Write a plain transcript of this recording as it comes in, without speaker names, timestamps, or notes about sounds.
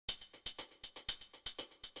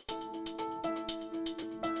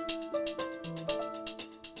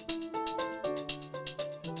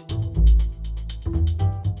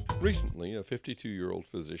Recently, a 52-year-old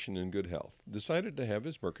physician in good health decided to have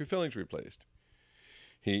his mercury fillings replaced.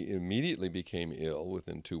 He immediately became ill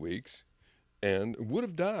within 2 weeks and would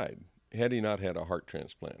have died had he not had a heart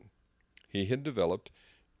transplant. He had developed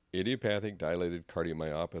idiopathic dilated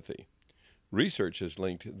cardiomyopathy. Research has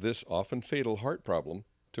linked this often fatal heart problem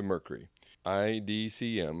to mercury.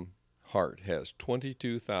 IDCM heart has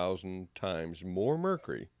 22,000 times more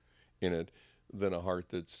mercury in it than a heart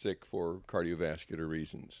that's sick for cardiovascular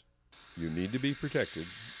reasons. You need to be protected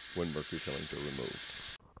when mercury fillings are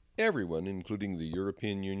removed. Everyone, including the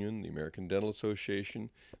European Union, the American Dental Association,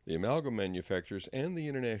 the Amalgam manufacturers, and the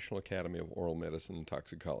International Academy of Oral Medicine and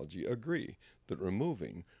Toxicology agree that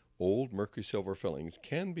removing old mercury silver fillings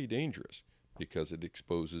can be dangerous because it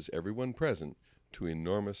exposes everyone present to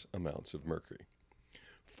enormous amounts of mercury.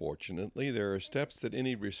 Fortunately, there are steps that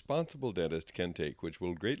any responsible dentist can take which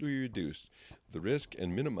will greatly reduce the risk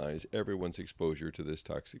and minimize everyone's exposure to this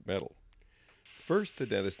toxic metal. First, the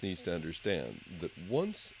dentist needs to understand that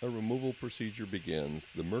once a removal procedure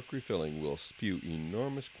begins, the mercury filling will spew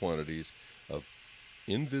enormous quantities of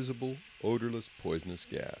invisible, odorless, poisonous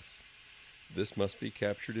gas. This must be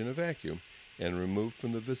captured in a vacuum and removed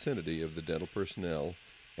from the vicinity of the dental personnel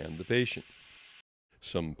and the patient.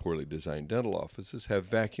 Some poorly designed dental offices have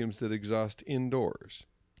vacuums that exhaust indoors,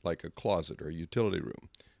 like a closet or utility room.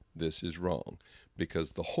 This is wrong,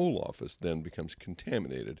 because the whole office then becomes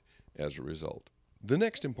contaminated as a result. The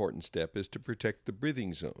next important step is to protect the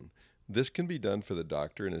breathing zone. This can be done for the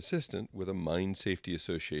doctor and assistant with a Mine Safety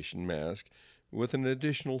Association mask with an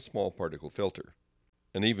additional small particle filter.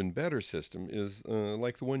 An even better system is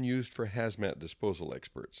like the one used for hazmat disposal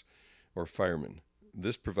experts or firemen.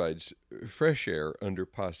 This provides fresh air under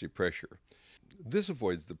positive pressure. This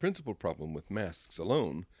avoids the principal problem with masks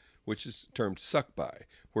alone, which is termed suck-by,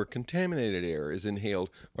 where contaminated air is inhaled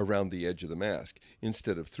around the edge of the mask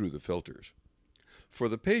instead of through the filters. For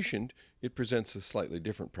the patient, it presents a slightly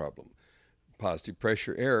different problem. Positive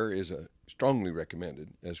pressure air is strongly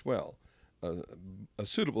recommended as well. A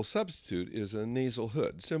suitable substitute is a nasal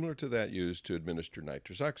hood, similar to that used to administer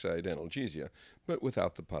nitrous oxide analgesia, but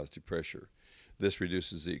without the positive pressure. This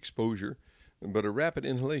reduces the exposure, but a rapid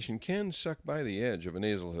inhalation can suck by the edge of a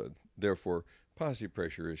nasal hood. Therefore, positive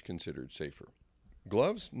pressure is considered safer.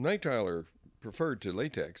 Gloves, nitrile are preferred to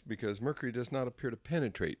latex because mercury does not appear to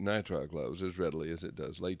penetrate nitrile gloves as readily as it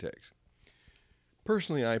does latex.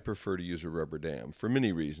 Personally, I prefer to use a rubber dam for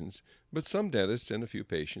many reasons, but some dentists and a few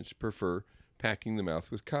patients prefer packing the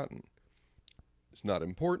mouth with cotton. It's not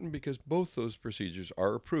important because both those procedures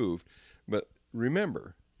are approved, but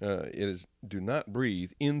remember, do not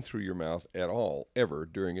breathe in through your mouth at all, ever,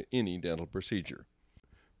 during any dental procedure.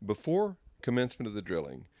 Before commencement of the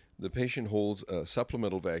drilling, the patient holds a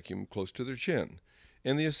supplemental vacuum close to their chin,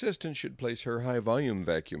 and the assistant should place her high-volume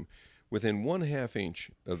vacuum within 1/2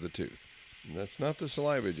 inch of the tooth. And that's not the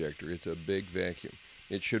saliva ejector, it's a big vacuum.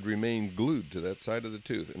 It should remain glued to that side of the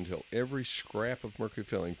tooth until every scrap of mercury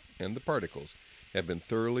filling and the particles have been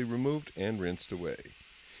thoroughly removed and rinsed away.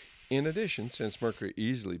 In addition, since mercury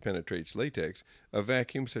easily penetrates latex, a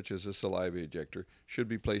vacuum such as a saliva ejector should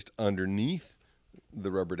be placed underneath the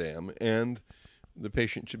rubber dam, and the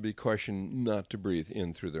patient should be cautioned not to breathe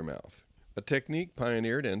in through their mouth. A technique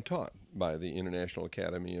pioneered and taught by the International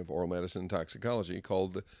Academy of Oral Medicine and Toxicology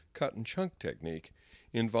called the cut and chunk technique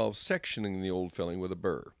involves sectioning the old filling with a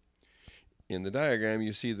burr. In the diagram,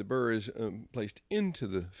 you see the burr is placed into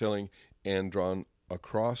the filling and drawn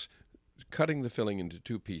across, cutting the filling into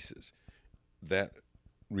 2 pieces. That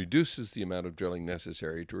reduces the amount of drilling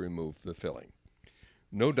necessary to remove the filling.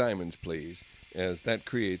 No diamonds, please, as that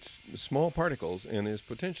creates small particles and is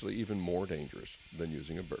potentially even more dangerous than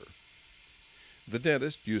using a burr. The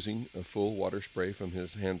dentist, using a full water spray from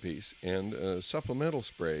his handpiece and a supplemental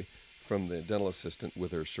spray from the dental assistant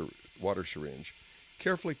with her water syringe,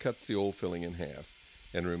 carefully cuts the old filling in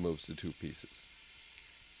half and removes the 2 pieces.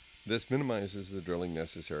 This minimizes the drilling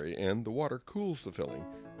necessary, and the water cools the filling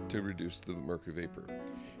to reduce the mercury vapor.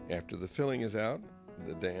 After the filling is out,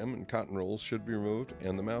 the dam and cotton rolls should be removed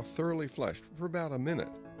and the mouth thoroughly flushed for about a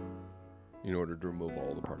minute in order to remove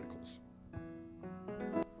all the particles.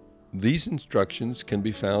 These instructions can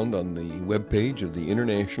be found on the webpage of the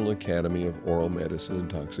International Academy of Oral Medicine and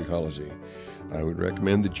Toxicology. I would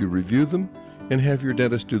recommend that you review them and have your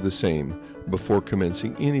dentist do the same before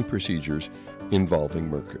commencing any procedures involving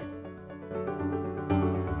mercury.